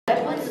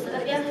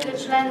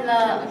член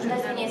на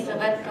Обществения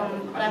съвет към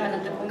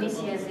Временната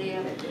комисия за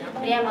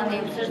приемане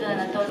и обсъждане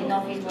на този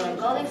нов изборен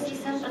кодекс и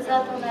съм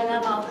председател на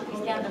една малка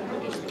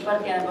християн-демократическа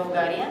партия на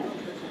България,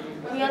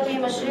 която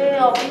имаше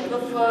опит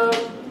в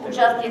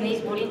участие на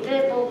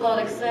изборите по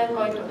кодекса,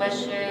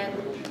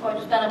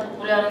 който стана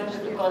популярен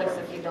като кодекса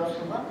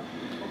Фидосова.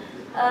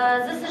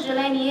 За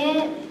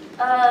съжаление,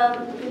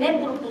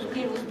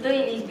 непропускливостта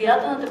или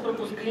избирателната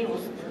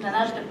пропускливост на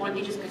нашата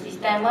политическа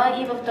система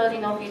и в този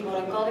нов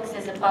изборен кодекс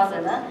е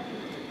запазена.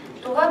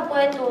 Това,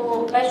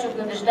 което беше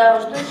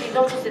обнадеждаващо, е, че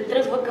изобщо се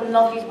тръгва към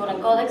нов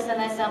изборен кодекс,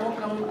 а не само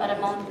към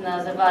ремонт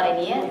на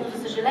заварения. Но,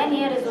 за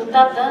съжаление,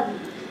 резултата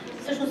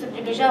всъщност се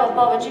приближава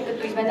повече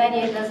като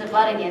изменение на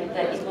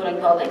завареният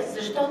изборен кодекс,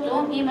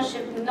 защото имаше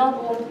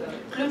много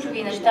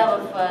ключови неща в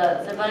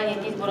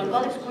завареният изборен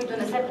кодекс, които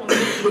не се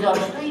промениха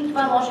изобщо, и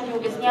това може би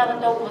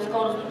обяснява толкова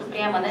скоростното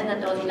приемане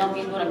на този нов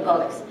изборен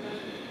кодекс.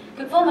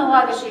 Какво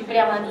налагаше и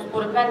приемането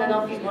според мен на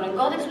нов изборен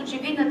кодекс?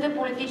 Очевидната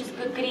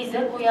политическа криза,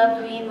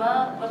 която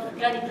има в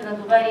кредита на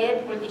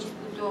доверие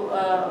политическото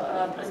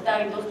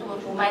представителство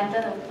в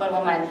момента в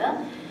парламента.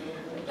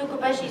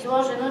 Тук беше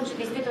изложено, че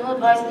действително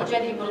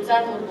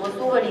 24% от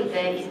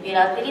гласувалите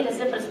избиратели не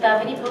са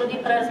представени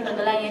поради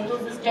преразпределението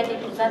с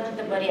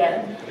 4%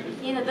 бариера.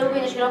 Ние надълго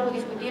и нашироко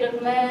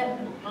дискутирахме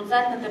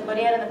процентната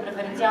бариера на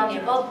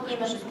преференциалния вод.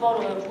 Имаше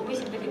спорове в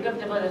комисията какъв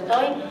да бъде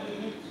той,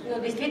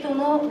 но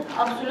действително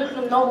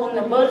абсолютно много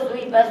набързо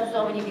и без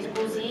особени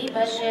дискусии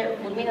беше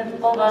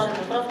подминат по-важен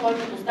въпрос,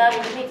 който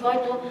поставихме и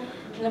който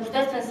на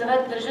Обществен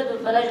съвет държа да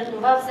отбележа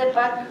това. Все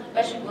пак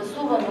беше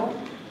гласувано,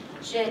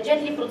 че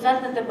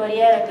 4%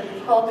 бариера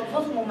като вход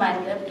в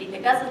момента, при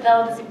така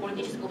създалата се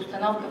политическа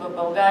обстановка в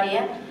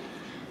България,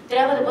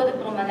 трябва да бъде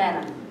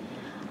променена.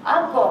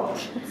 Ако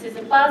се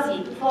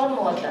запази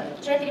формулата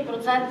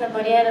 4%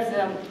 бариера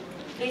за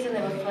влизане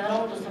в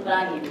Народното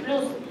събрание,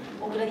 плюс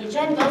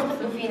ограничен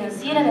достъп до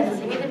финансиране на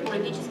самите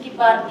политически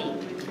партии,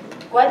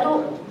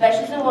 което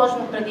беше заложено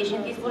в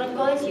предишният изборен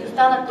кодекс и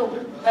остана тук,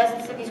 без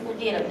да се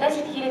дискутира. 10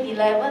 000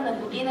 лева на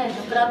година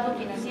еднократно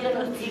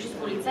финансиране от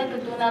физическо лице,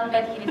 като над 5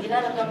 000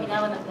 лева то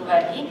минава на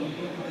проверки.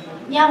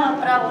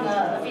 Няма право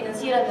на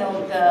финансиране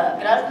от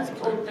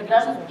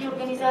граждански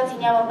организации,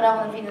 няма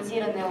право на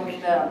финансиране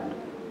от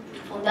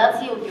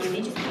фундации, от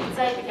юридически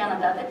лица и така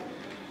нататък.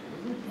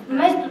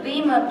 Вместо да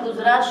има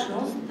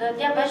прозрачност,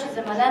 тя беше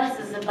заменена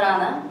с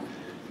забрана,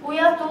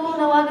 която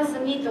налага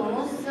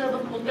съмнителност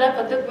в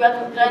подкрепата, която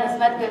в крайна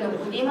сметка е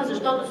необходима,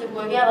 защото се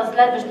появява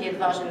следващият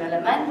важен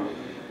елемент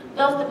 –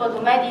 достъпа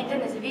до медиите,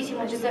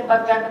 независимо, че все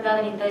пак бяха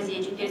дадени тези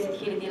 40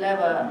 000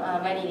 лева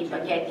медийни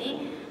пакети.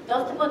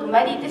 Достъпа до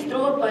медиите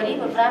струва пари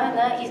във време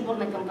на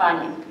изборна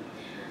кампания.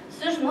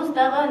 Всъщност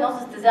става едно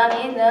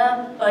състезание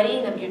на пари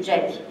и на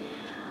бюджети.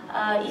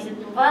 И за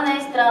това не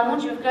е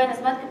странно, че в крайна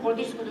сметка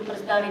политическото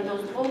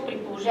представителство, при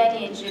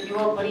положение, че е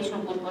било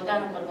парично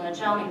подплатено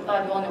първоначално и това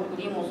е било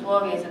необходимо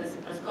условие, за да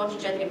се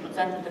прескочи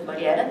 4%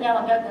 бариера, няма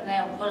как да не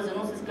е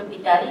обвързано с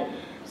капитали.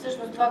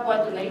 Всъщност това,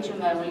 което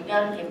наричаме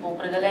олигархия по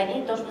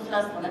определение, точно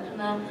срастването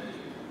на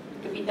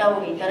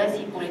капиталови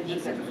интереси и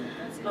политика.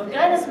 В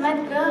крайна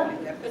сметка,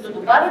 като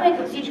добавяме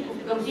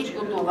към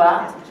всичко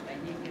това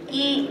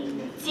и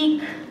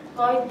ЦИК,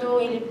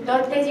 или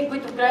тези,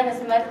 които в крайна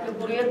сметка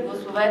броят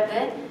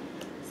гласовете,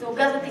 се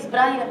оказват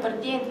избрани на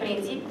партиен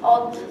принцип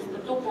от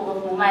статукво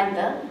в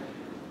момента,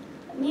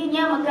 ние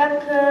няма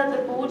как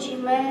да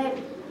получим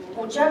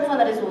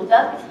очакван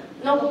резултат,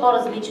 много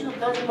по-различен от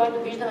този, който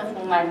виждаме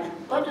в момента,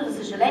 който, за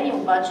съжаление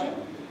обаче,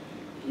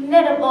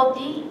 не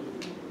работи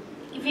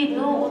и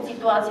видно от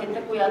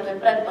ситуацията, която е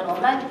пред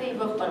парламента и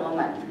в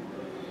парламента.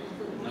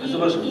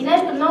 И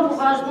нещо много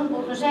важно по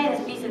отношение на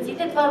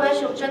списъците, това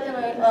беше отчетено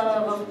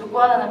в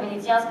доклада на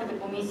Венецианската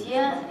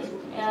комисия,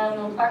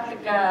 но пак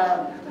така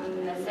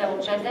не се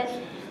отчете.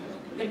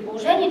 При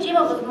положение, че има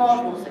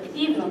възможност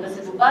активно да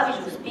се добавиш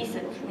в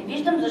списък, не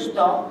виждам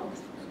защо,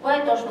 кое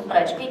е точно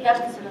пречка и как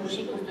ще се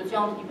наруши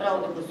конституционното ти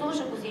право да гласуваш,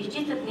 ако се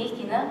изчистят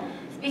наистина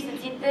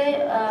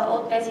списъците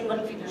от тези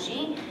мъртви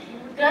души.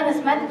 В крайна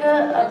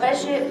сметка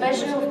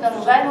беше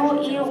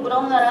установено и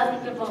огромна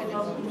разлика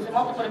в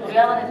самото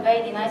преброяване.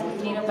 2011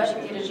 година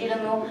беше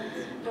тиражирано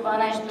това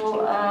нещо.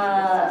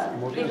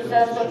 Близо 700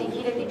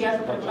 000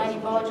 бяха преброени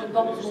повече,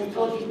 отколкото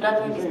съществуват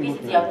избирателните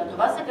списъци. Ако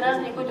това са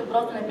граждани, които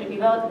просто не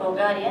пребивават в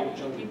България,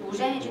 при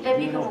положение, че те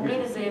биха могли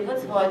да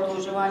заявят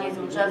своето желание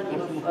за участие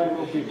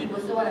и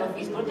гласуване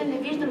в изборите, не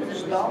виждам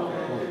защо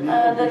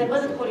да не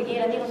бъдат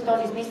коригирани в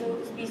този смисъл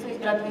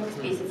избирателните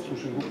списъци.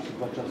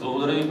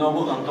 Благодаря ви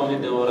много, Антони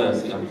Делорея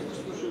сега.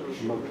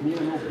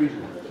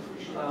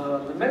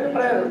 На мен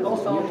направи много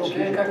странно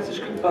впечатление как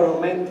всички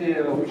парламенти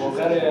в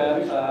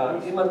България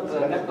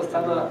имат някаква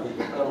страна,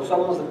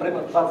 особено за да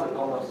приемат два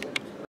закона.